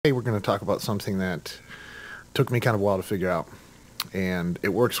Today we're going to talk about something that took me kind of a while to figure out, and it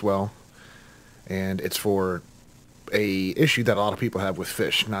works well, and it's for a issue that a lot of people have with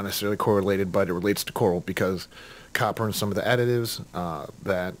fish, not necessarily correlated, but it relates to coral because copper and some of the additives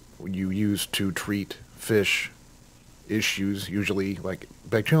that you use to treat fish issues, usually like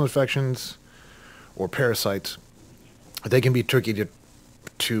bacterial infections or parasites, they can be tricky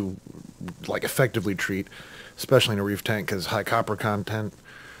to like effectively treat, especially in a reef tank because high copper content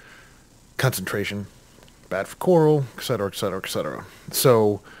concentration, bad for coral, etc., etc., etc.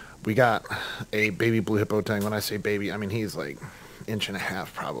 So we got a baby blue hippo tank. When I say baby, I mean he's like inch and a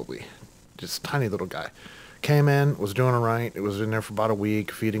half probably, just tiny little guy. Came in, was doing all right. It was in there for about a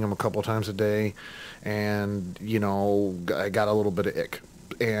week, feeding him a couple times a day, and I got a little bit of ick,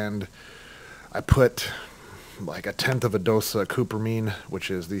 and I put like a tenth of a dose of cupramine,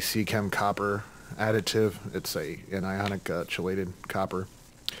 which is the C-Chem copper additive. It's an ionic chelated copper.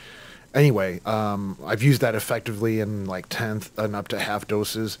 Anyway, I've used that effectively in like tenth and up to half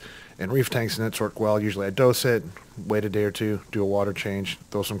doses in reef tanks, and it's worked well. Usually I dose it, wait a day or two, do a water change,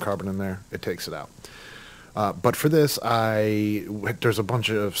 throw some carbon in there, it takes it out. But for this, there's a bunch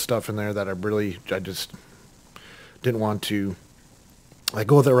of stuff in there that I just didn't want to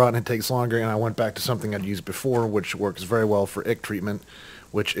go that route, and it takes longer, and I went back to something I'd used before, which works very well for ick treatment,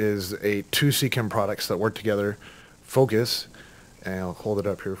 which is two C-Chem products that work together, Focus, and I'll hold it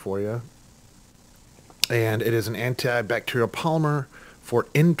up here for you. And it is an antibacterial polymer for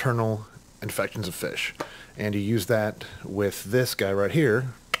internal infections of fish. And you use that with this guy right here,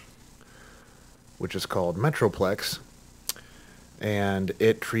 which is called Metroplex. And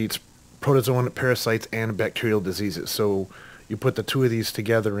it treats protozoan, parasites, and bacterial diseases. So you put the two of these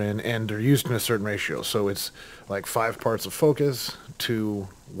together and they're used in a certain ratio. So it's like 5 parts of Focus to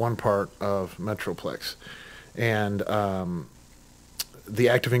 1 part of Metroplex. And the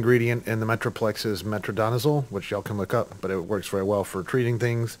active ingredient in the Metroplex is metronidazole, which y'all can look up, but it works very well for treating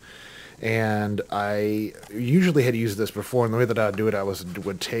things. And I usually had used this before, and the way that I'd do it,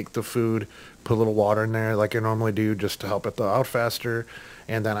 would take the food, put a little water in there like I normally do just to help it thaw out faster,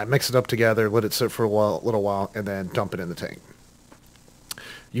 and then I mix it up together, let it sit for a little while, and then dump it in the tank.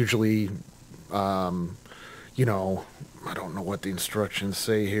 Usually, I don't know what the instructions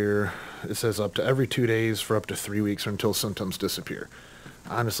say here. It says up to every 2 days for up to 3 weeks or until symptoms disappear.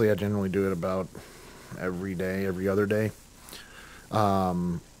 Honestly, I generally do it about every day, every other day.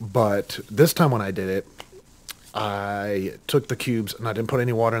 But this time when I did it, I took the cubes and I didn't put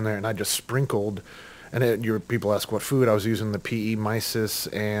any water in there, and I just sprinkled. And your people ask what food I was using: the PE mysis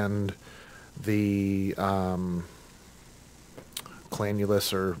and the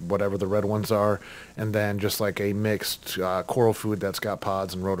clanulus, or whatever the red ones are, and then just like a mixed coral food that's got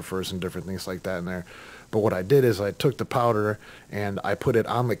pods and rotifers and different things like that in there. But what I did is I took the powder and I put it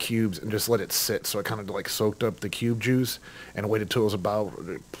on the cubes and just let it sit, so it kind of like soaked up the cube juice, and waited till it was about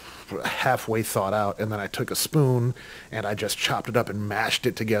halfway thawed out, and then I took a spoon and I just chopped it up and mashed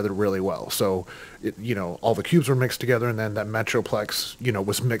it together really well. So all the cubes were mixed together, and then that Metroplex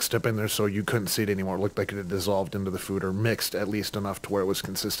was mixed up in there, so you couldn't see it anymore. It looked like it had dissolved into the food, or mixed at least enough to where it was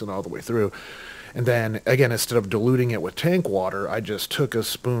consistent all the way through. And then again, instead of diluting it with tank water, I just took a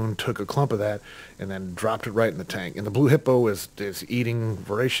spoon, took a clump of that, and then dropped it right in the tank. And the blue hippo is eating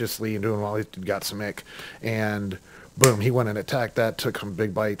voraciously and doing well. He got some ick, and boom, he went and attacked that, took some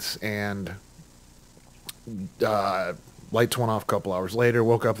big bites, and lights went off a couple hours later.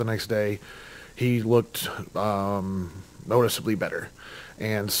 Woke up the next day, he looked noticeably better.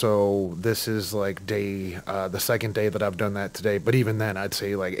 And so this is like the second day that I've done that today. But even then, I'd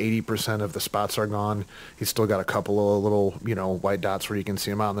say like 80% of the spots are gone. He's still got a couple of little, white dots where you can see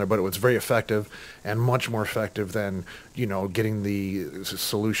him out in there. But it was very effective, and much more effective than, getting the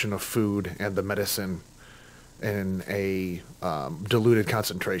solution of food and the medicine in a diluted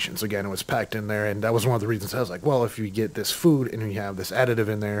concentration. So again, it was packed in there, and that was one of the reasons I was like, well, if you get this food and you have this additive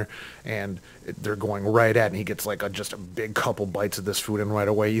in there, and they're going right at, and he gets like just a big couple bites of this food, and right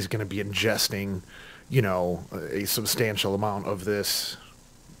away he's going to be ingesting, a substantial amount of this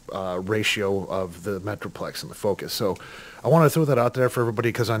ratio of the Metroplex and the Focus. So I want to throw that out there for everybody,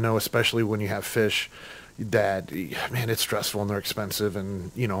 because I know, especially when you have fish, that, man, it's stressful and they're expensive, and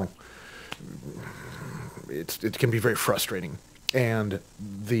it can be very frustrating. And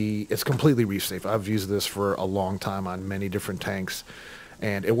it's completely reef safe. I've used this for a long time on many different tanks,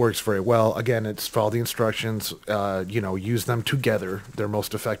 and it works very well. Again, it's follow the instructions, use them together. They're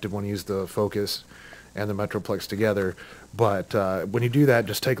most effective when you use the Focus and the Metroplex together. But when you do that,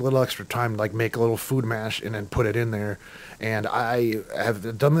 just take a little extra time, like make a little food mash and then put it in there. And I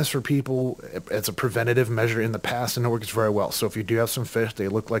have done this for people as a preventative measure in the past, and it works very well. So if you do have some fish, they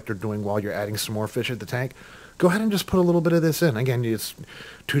look like they're doing well, you're adding some more fish at the tank, go ahead and just put a little bit of this in. Again, it's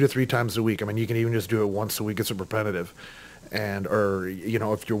 2 to 3 times a week. I mean, you can even just do it once a week as a preventative. And, or, you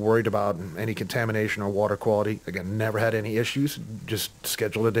know, if you're worried about any contamination or water quality, again, never had any issues, just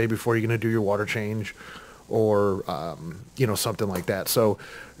schedule a day before you're going to do your water change, or, you know, something like that. So,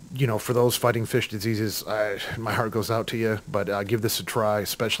 you know, for those fighting fish diseases, my heart goes out to you, but give this a try,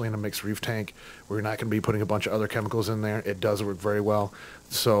 especially in a mixed reef tank. We're not going to be putting a bunch of other chemicals in there. It does work very well.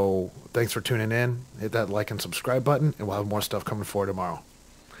 So thanks for tuning in. Hit that like and subscribe button, and we'll have more stuff coming for you tomorrow.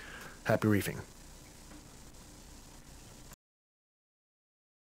 Happy reefing.